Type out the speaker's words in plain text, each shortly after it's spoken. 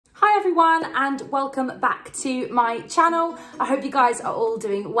everyone and welcome back to my channel. I hope you guys are all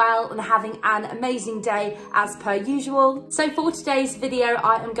doing well and having an amazing day as per usual. So for today's video,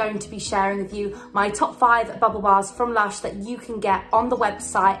 I am going to be sharing with you my top 5 bubble bars from LUSH that you can get on the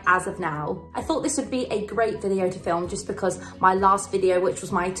website as of now. I thought this would be a great video to film just because my last video, which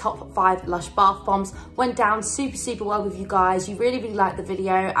was my top 5 LUSH bath bombs, went down super well with you guys. You really liked the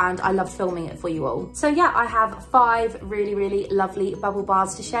video and I loved filming it for you all. So yeah, I have 5 really lovely bubble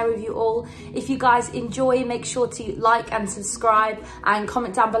bars to share with you all. If you guys enjoy, make sure to like and subscribe and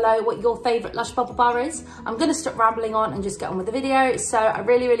comment down below what your favorite LUSH bubble bar is. I'm gonna stop rambling on and just get on with the video. So I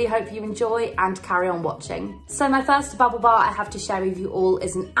really hope you enjoy and carry on watching. So my first bubble bar I have to share with you all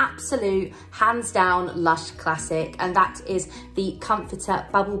is an absolute hands down LUSH classic, and that is the Comforter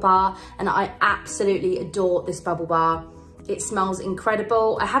bubble bar, and I absolutely adore this bubble bar. It smells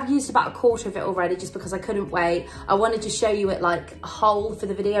incredible. I have used about a quarter of it already just because I couldn't wait. I wanted to show you it like whole for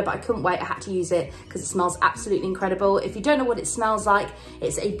the video, but I couldn't wait. I had to use it because it smells absolutely incredible. If you don't know what it smells like,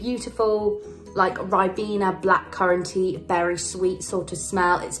 it's a beautiful like Ribena blackcurranty berry sweet sort of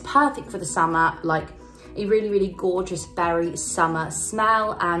smell. It's perfect for the summer, like a really gorgeous berry summer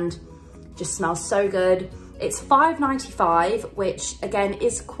smell, and just smells so good. It's $5.95, which again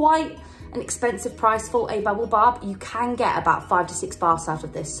is quite an expensive price for a bubble bar, but you can get about 5 to 6 baths out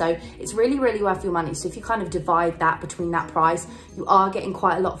of this, so it's really worth your money. So if you kind of divide that between that price, you are getting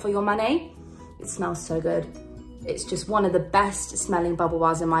quite a lot for your money. It smells so good. It's just one of the best smelling bubble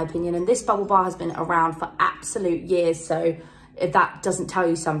bars in my opinion, and this bubble bar has been around for absolute years, so if that doesn't tell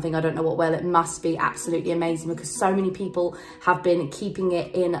you something, I don't know what will. It must be absolutely amazing because so many people have been keeping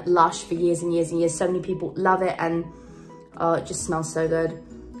it in LUSH for years and years. So many people love it, and it just smells so good.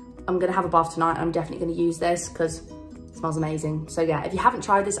 I'm gonna have a bath tonight. I'm definitely gonna use this because it smells amazing. So yeah, if you haven't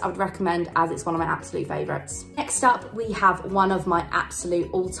tried this, I would recommend, as it's one of my absolute favorites. Next up, we have one of my absolute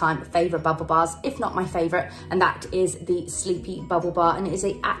all-time favorite bubble bars, if not my favorite, and that is the Sleepy bubble bar. And it is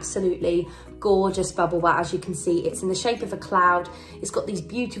a absolutely gorgeous bubble bar. As you can see, it's in the shape of a cloud. It's got these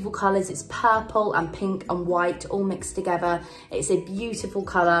beautiful colors. It's purple and pink and white all mixed together. It's a beautiful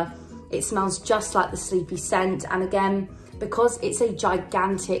color. It smells just like the Sleepy scent. And again, because it's a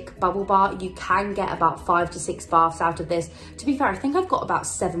gigantic bubble bar, you can get about 5 to 6 baths out of this. To be fair, I think I've got about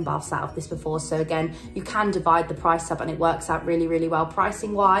 7 baths out of this before. So again, you can divide the price up and it works out really well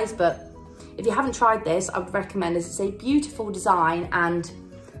pricing wise. But if you haven't tried this, I would recommend it. It's a beautiful design and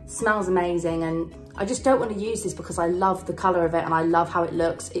smells amazing. And I just don't want to use this because I love the color of it and I love how it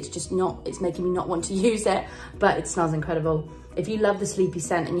looks. It's just not, it's making me not want to use it, but it smells incredible. If you love the Sleepy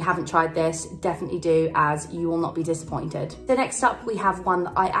scent and you haven't tried this, definitely do, as you will not be disappointed. So next up, we have one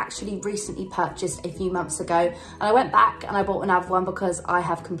that I actually recently purchased a few months ago. And I went back and I bought another one because I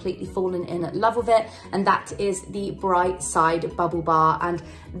have completely fallen in love with it. And that is the Bright Side bubble bar. And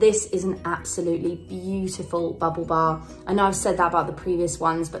this is an absolutely beautiful bubble bar. I know I've said that about the previous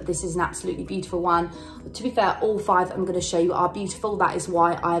ones, but this is an absolutely beautiful one. To be fair, all 5 I'm going to show you are beautiful. That is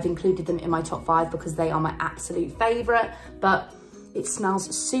why I have included them in my top 5, because they are my absolute favorite. But it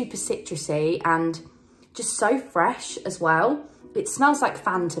smells super citrusy and just so fresh as well. It smells like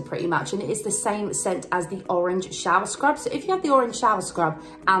Fanta pretty much, and it is the same scent as the orange shower scrub. So if you have the orange shower scrub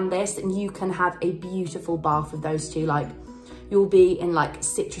and this, then you can have a beautiful bath with those two. Like, you'll be in like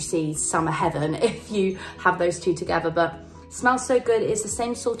citrusy summer heaven if you have those two together. But it smells so good. It's the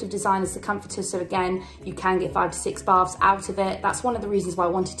same sort of design as the Comforter, so again, you can get 5 to 6 baths out of it. That's one of the reasons why I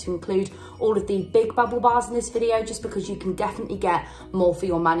wanted to include all of the big bubble bars in this video, just because you can definitely get more for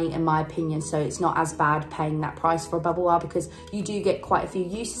your money in my opinion. So it's not as bad paying that price for a bubble bar because you do get quite a few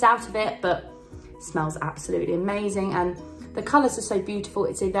uses out of it, but it smells absolutely amazing. And the colours are so beautiful.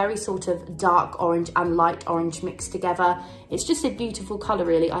 It's a very sort of dark orange and light orange mixed together. It's just a beautiful colour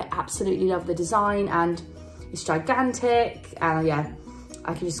really. I absolutely love the design and it's gigantic, and yeah,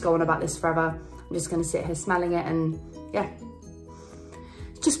 I can just go on about this forever. I'm just gonna sit here smelling it, and yeah,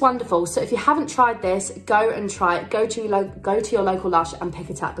 it's just wonderful. So if you haven't tried this, go and try it. Go to your local LUSH and pick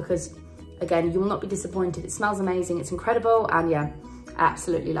it up because again, you will not be disappointed. It smells amazing, it's incredible, and yeah, I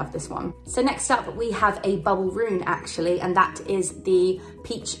absolutely love this one. So next up, we have a bubble rune actually, and that is the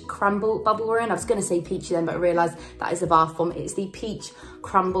Peach Crumble bubble rune. I was gonna say peachy then, but I realized that is the bath form. It's the Peach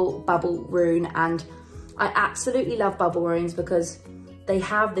Crumble bubble rune, and I absolutely love bubble runes because they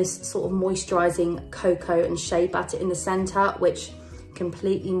have this sort of moisturizing cocoa and shea butter in the center, which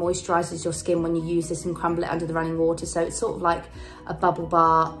completely moisturizes your skin when you use this and crumble it under the running water. So it's sort of like a bubble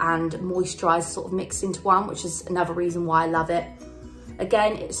bar and moisturizer sort of mixed into one, which is another reason why I love it.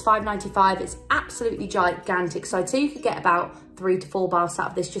 Again, it's $5.95. It's absolutely gigantic. So I'd say you could get about 3 to 4 baths out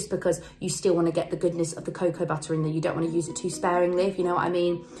of this, just because you still want to get the goodness of the cocoa butter in there. You don't want to use it too sparingly, if you know what I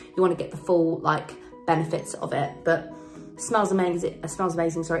mean. You want to get the full like benefits of it. But it smells amazing. It smells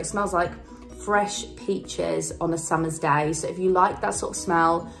amazing, sorry. It smells like fresh peaches on a summer's day. So if you like that sort of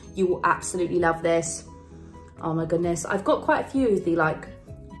smell, you will absolutely love this. Oh my goodness. I've got quite a few of the like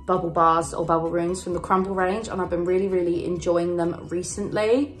bubble bars or bubble rooms from the Crumble range, and I've been really enjoying them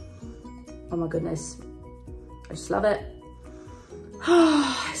recently. Oh my goodness, I just love it.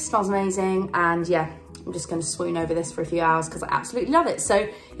 It smells amazing, and yeah, I'm just going to swoon over this for a few hours because I absolutely love it. So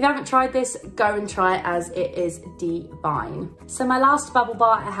if you haven't tried this, go and try it, as it is divine. So my last bubble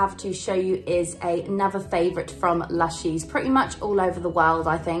bar I have to show you is another favourite from LUSH, pretty much all over the world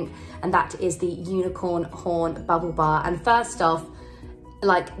I think, and that is the Unicorn Horn Bubble Bar. And first off,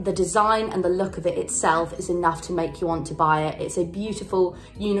 like the design and the look of it itself is enough to make you want to buy it. It's a beautiful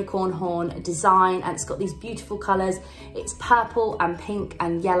unicorn horn design, and it's got these beautiful colours. It's purple and pink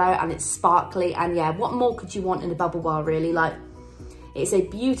and yellow, and it's sparkly, and yeah, what more could you want in a bubble bar really? Like, it's a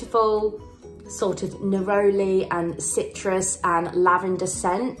beautiful sort of neroli and citrus and lavender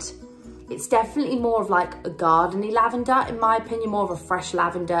scent. It's definitely more of like a gardeny lavender, in my opinion, more of a fresh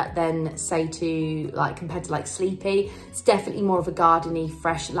lavender than say compared to like Sleepy. It's definitely more of a gardeny,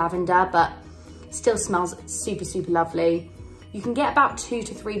 fresh lavender, but still smells super lovely. You can get about 2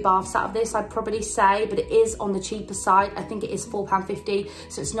 to 3 baths out of this, I'd probably say, but it is on the cheaper side. I think it is £4.50,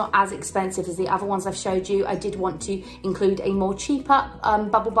 so it's not as expensive as the other ones I've showed you. I did want to include a more cheaper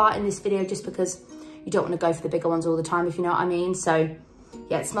bubble bar in this video, just because you don't want to go for the bigger ones all the time, if you know what I mean. So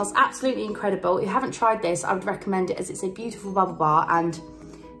yeah, it smells absolutely incredible. If you haven't tried this, I would recommend it, as it's a beautiful bubble bar and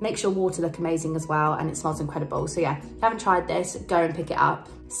makes your water look amazing as well, and it smells incredible. So yeah, if you haven't tried this, go and pick it up.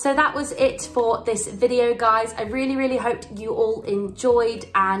 So that was it for this video, guys. I really hoped you all enjoyed,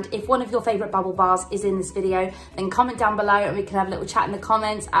 and if one of your favourite bubble bars is in this video, then comment down below and we can have a little chat in the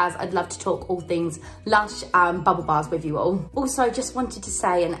comments, as I'd love to talk all things LUSH bubble bars with you all. Also, just wanted to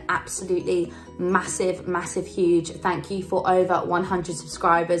say an absolutely massive huge thank you for over 100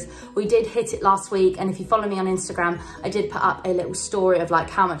 subscribers. We did hit it last week, and if you follow me on Instagram, I did put up a little story of like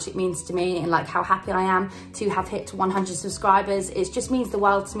how much it means to me and like how happy I am to have hit 100 subscribers. It just means the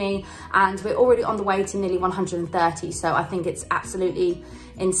world to me, and we're already on the way to nearly 130, so I think it's absolutely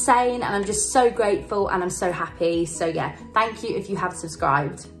insane, and I'm just so grateful and I'm so happy. So yeah, thank you if you have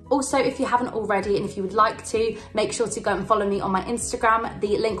subscribed. Also, if you haven't already, and if you would like to, make sure to go and follow me on my Instagram.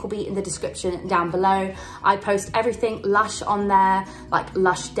 The link will be in the description down below. I post everything LUSH on there, like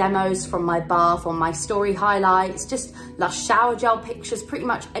LUSH demos from my bath, on my story highlights, just LUSH shower gel pictures, pretty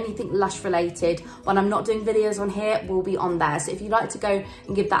much anything LUSH related. When I'm not doing videos on here, will be on there. So if you'd like to go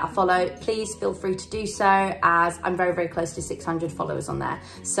and give that a follow, please feel free to do so, as I'm very close to 600 followers on there.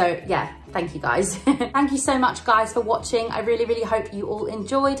 So yeah, thank you guys. Thank you so much guys for watching. I really hope you all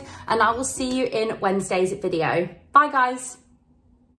enjoyed, and I will see you in Wednesday's video. Bye guys.